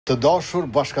Të dashur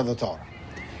bashkëdhëtar,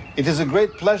 it is a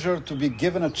great pleasure to be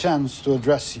given a chance to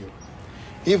address you.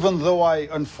 Even though I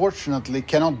unfortunately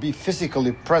cannot be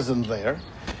physically present there,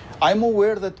 I'm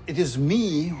aware that it is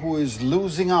me who is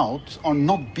losing out on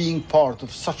not being part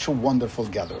of such a wonderful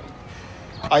gathering.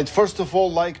 I'd first of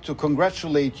all like to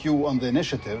congratulate you on the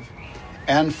initiative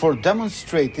and for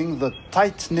demonstrating the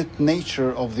tight-knit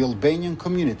nature of the Albanian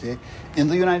community in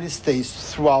the United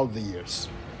States throughout the years.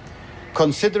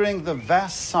 Considering the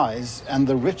vast size and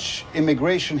the rich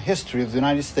immigration history of the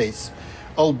United States,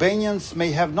 Albanians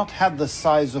may have not had the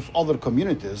size of other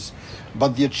communities,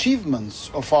 but the achievements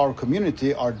of our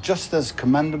community are just as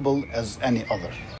commendable as any other.